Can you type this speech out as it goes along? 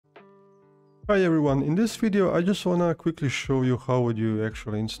Hi everyone, in this video I just wanna quickly show you how would you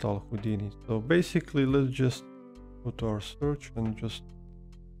actually install Houdini. So basically let's just go to our search and just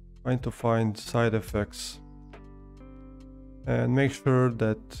trying to find side effects and make sure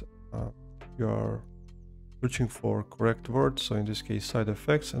that you are searching for correct words. So in this case side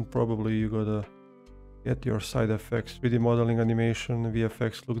effects, and probably you gotta get your side effects 3D modeling, animation,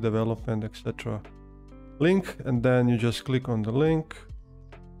 VFX, look development, etc. link, and then you just click on the link.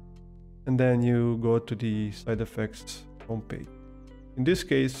 And then you go to the side effects homepage. In this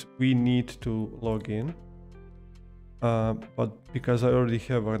case, we need to log in. But because I already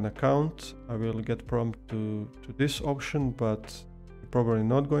have an account, I will get prompted to this option, but you're probably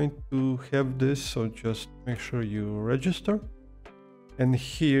not going to have this. So just make sure you register. And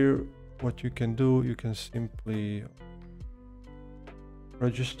here, what you can do, you can simply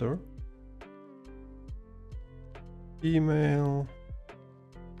register. Email.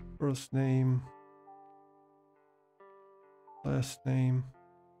 First name, last name,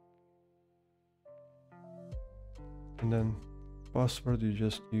 and then password. You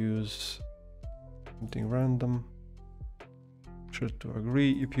just use something random. Make sure to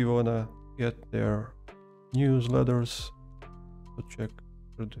agree. If you wanna get their newsletters, so check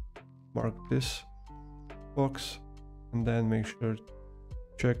to mark this box, and then make sure to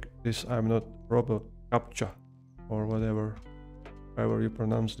check this I'm not robot captcha or whatever. However you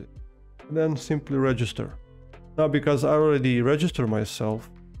pronounced it, and then simply register. Now, because I already registered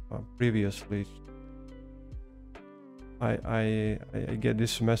myself previously, I get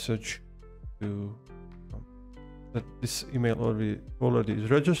this message to that this email already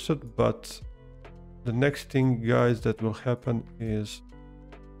is registered. But the next thing, guys, that will happen is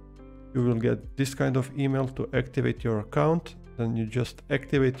you will get this kind of email to activate your account. Then you just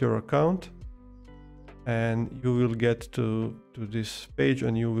activate your account, and you will get to this page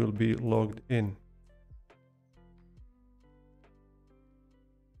and you will be logged in.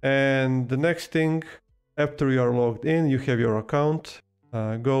 And the next thing, after you are logged in, you have your account,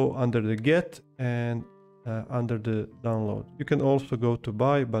 go under the get and under the download. You can also go to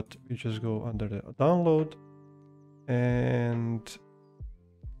buy, but you just go under the download, and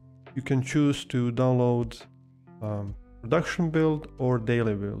you can choose to download production build or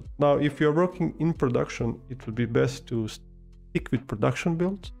daily build. Now, if you're working in production, it would be best to stick with production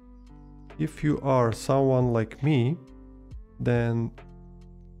builds. If you are someone like me, then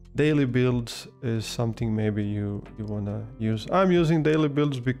daily builds is something maybe you wanna use. I'm using daily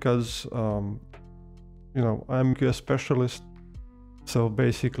builds because you know, I'm a specialist, so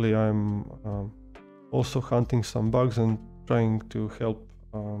basically I'm also hunting some bugs and trying to help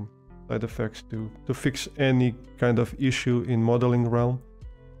side effects to fix any kind of issue in modeling realm.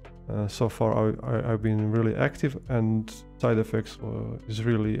 So far I've been really active, and side effects is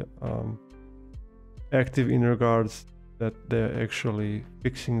really active in regards that they're actually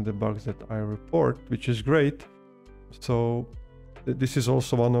fixing the bugs that I report, which is great. So this is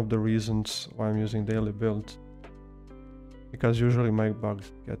also one of the reasons why I'm using daily builds, because usually my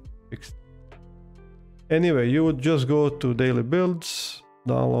bugs get fixed. Anyway, you would just go to daily builds,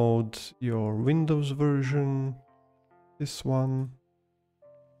 download your Windows version, this one,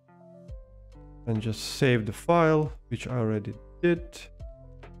 and just save the file, which I already did.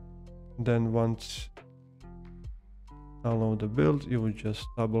 Then once download the build, you would just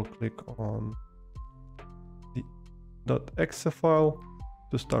double click on the .exe file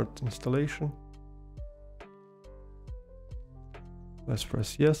to start installation. Let's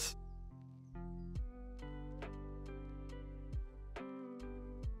press yes.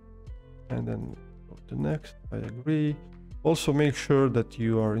 And then go to next. I agree. Also make sure that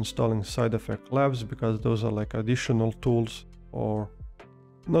you are installing side effect labs, because those are like additional tools, or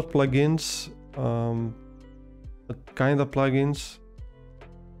not plugins, but kind of plugins.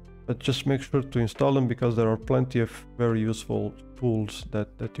 But just make sure to install them, because there are plenty of very useful tools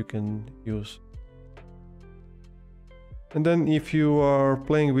that you can use. And then if you are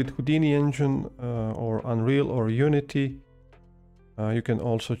playing with Houdini engine or Unreal or Unity, you can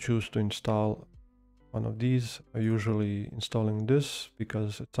also choose to install one of these. I usually installing this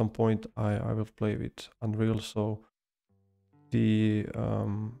because at some point I will play with Unreal, so the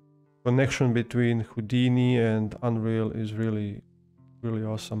connection between Houdini and Unreal is really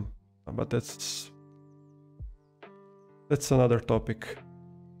awesome. But that's another topic,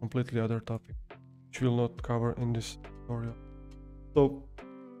 completely other topic, which we'll not cover in this tutorial. So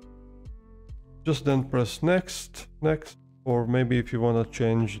just then press next, or maybe if you want to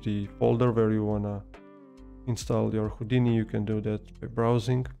change the folder where you want to install your Houdini, you can do that by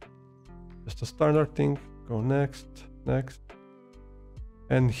browsing. Just a standard thing. Go next,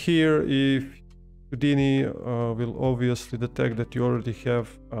 And here, if Houdini will obviously detect that you already have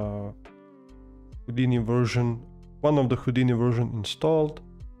Houdini version, one of the Houdini version installed.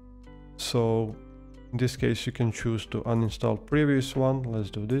 So in this case, you can choose to uninstall previous one.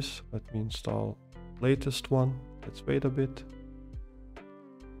 Let's do this. Let me install latest one. Let's wait a bit.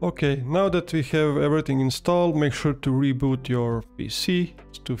 Okay, now that we have everything installed, make sure to reboot your PC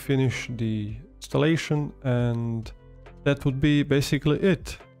to finish the installation, and that would be basically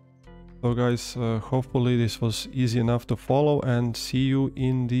it. So guys, hopefully this was easy enough to follow, and see you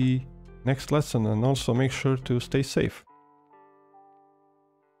in the next lesson, and also make sure to stay safe.